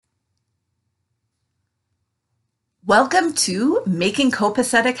Welcome to Making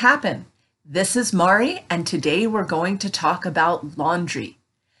Copacetic Happen. This is Mari, and today we're going to talk about laundry.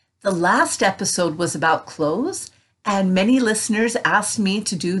 The last episode was about clothes, and many listeners asked me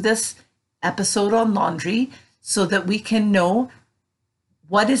to do this episode on laundry so that we can know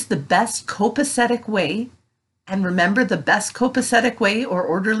what is the best copacetic way, and remember the best copacetic way or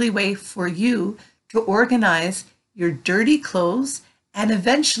orderly way for you to organize your dirty clothes and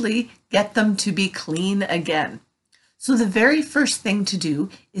eventually get them to be clean again. So the very first thing to do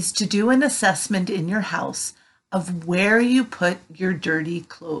is to do an assessment in your house of where you put your dirty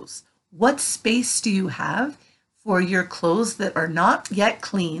clothes. What space do you have for your clothes that are not yet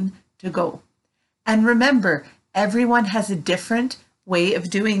clean to go? And remember, everyone has a different way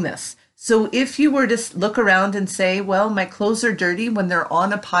of doing this. So if you were to look around and say, well, my clothes are dirty when they're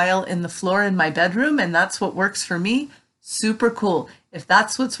on a pile in the floor in my bedroom, and that's what works for me, super cool. If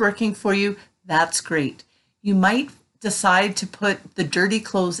that's what's working for you, that's great. You might decide to put the dirty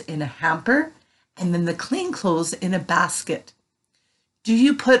clothes in a hamper and then the clean clothes in a basket. Do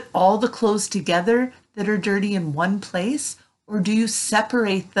you put all the clothes together that are dirty in one place, or do you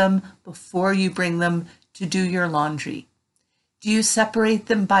separate them before you bring them to do your laundry? Do you separate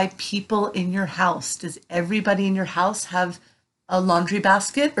them by people in your house? Does everybody in your house have a laundry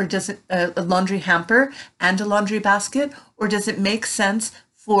basket, or does it a laundry hamper and a laundry basket, or does it make sense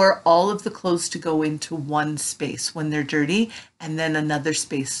for all of the clothes to go into one space when they're dirty and then another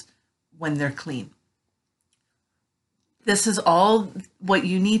space when they're clean? This is all what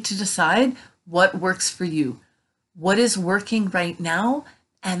you need to decide what works for you, what is working right now,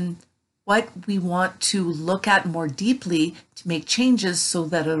 and what we want to look at more deeply to make changes so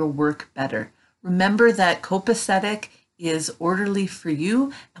that it'll work better. Remember that copacetic is orderly for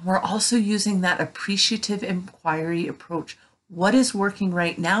you, and we're also using that appreciative inquiry approach. What is working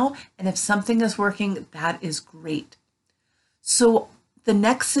right now? And if something is working, that is great. So the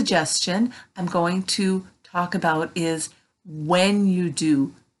next suggestion I'm going to talk about is when you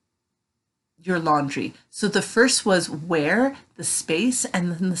do your laundry. So the first was where, the space,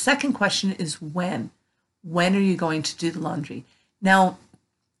 and then the second question is when. When are you going to do the laundry? Now,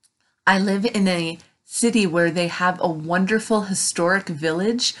 I live in a city where they have a wonderful historic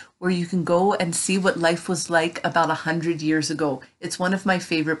village where you can go and see what life was like about 100 years ago. It's one of my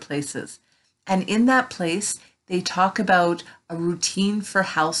favorite places. And in that place, they talk about a routine for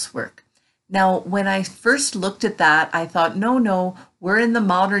housework. Now, when I first looked at that, I thought, no, we're in the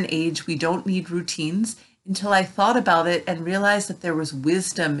modern age. We don't need routines, until I thought about it and realized that there was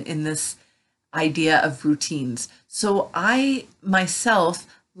wisdom in this idea of routines. So I myself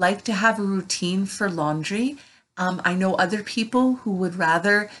like to have a routine for laundry. I know other people who would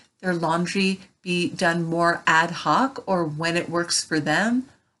rather their laundry be done more ad hoc or when it works for them,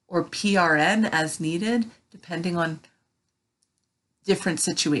 or PRN as needed, depending on different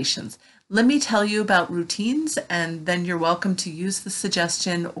situations. Let me tell you about routines, and then you're welcome to use the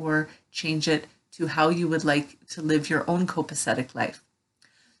suggestion or change it to how you would like to live your own copacetic life.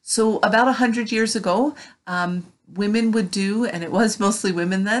 So about 100 years ago, women would do, and it was mostly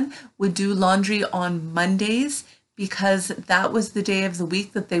women then, would do laundry on Mondays because that was the day of the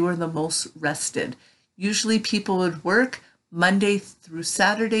week that they were the most rested. Usually people would work Monday through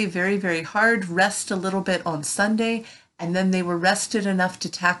Saturday very, very hard, rest a little bit on Sunday, and then they were rested enough to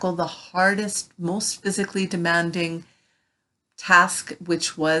tackle the hardest, most physically demanding task,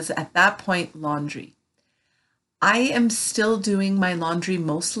 which was at that point laundry. I am still doing my laundry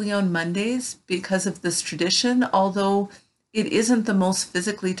mostly on Mondays because of this tradition, although it isn't the most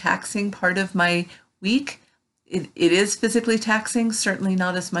physically taxing part of my week. It is physically taxing, certainly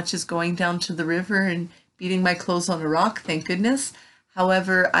not as much as going down to the river and beating my clothes on a rock, thank goodness.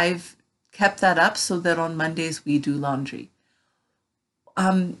 However, I've kept that up so that on Mondays we do laundry.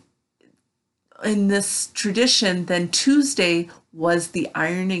 In this tradition, then Tuesday was the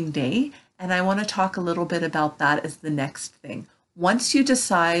ironing day. And I want to talk a little bit about that as the next thing. Once you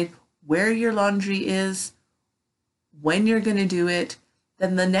decide where your laundry is, when you're going to do it,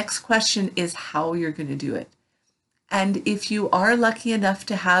 then the next question is how you're going to do it. And if you are lucky enough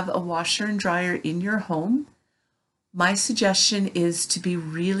to have a washer and dryer in your home, my suggestion is to be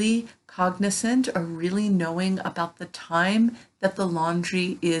really cognizant or really knowing about the time that the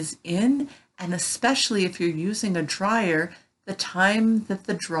laundry is in, and especially if you're using a dryer, the time that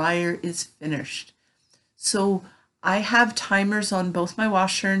the dryer is finished. So I have timers on both my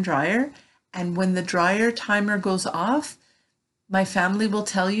washer and dryer, and when the dryer timer goes off, my family will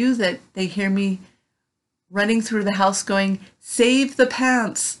tell you that they hear me running through the house going, "Save the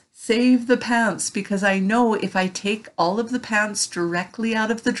pants, save the pants," because I know if I take all of the pants directly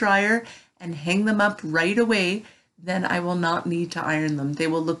out of the dryer and hang them up right away, then I will not need to iron them. They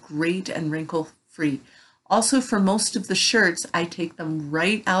will look great and wrinkle free. Also, for most of the shirts, I take them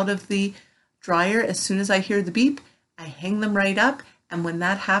right out of the dryer as soon as I hear the beep. I hang them right up, and when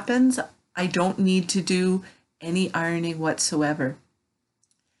that happens, I don't need to do any ironing whatsoever.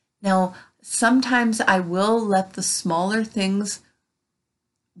 Now, sometimes I will let the smaller things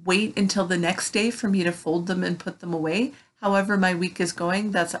wait until the next day for me to fold them and put them away. However my week is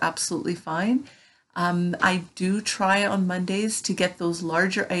going, that's absolutely fine. I do try on Mondays to get those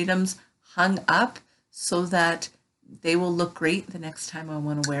larger items hung up so that they will look great the next time I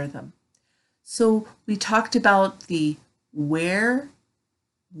want to wear them. So we talked about the where,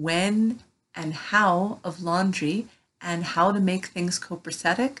 when, and how of laundry and how to make things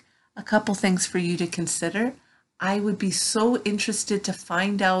copacetic. A couple things for you to consider. I would be so interested to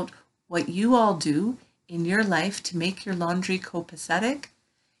find out what you all do in your life to make your laundry copacetic.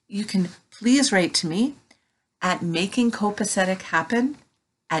 You can please write to me at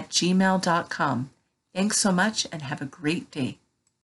makingcopacetichappen@gmail.com. Thanks so much and have a great day.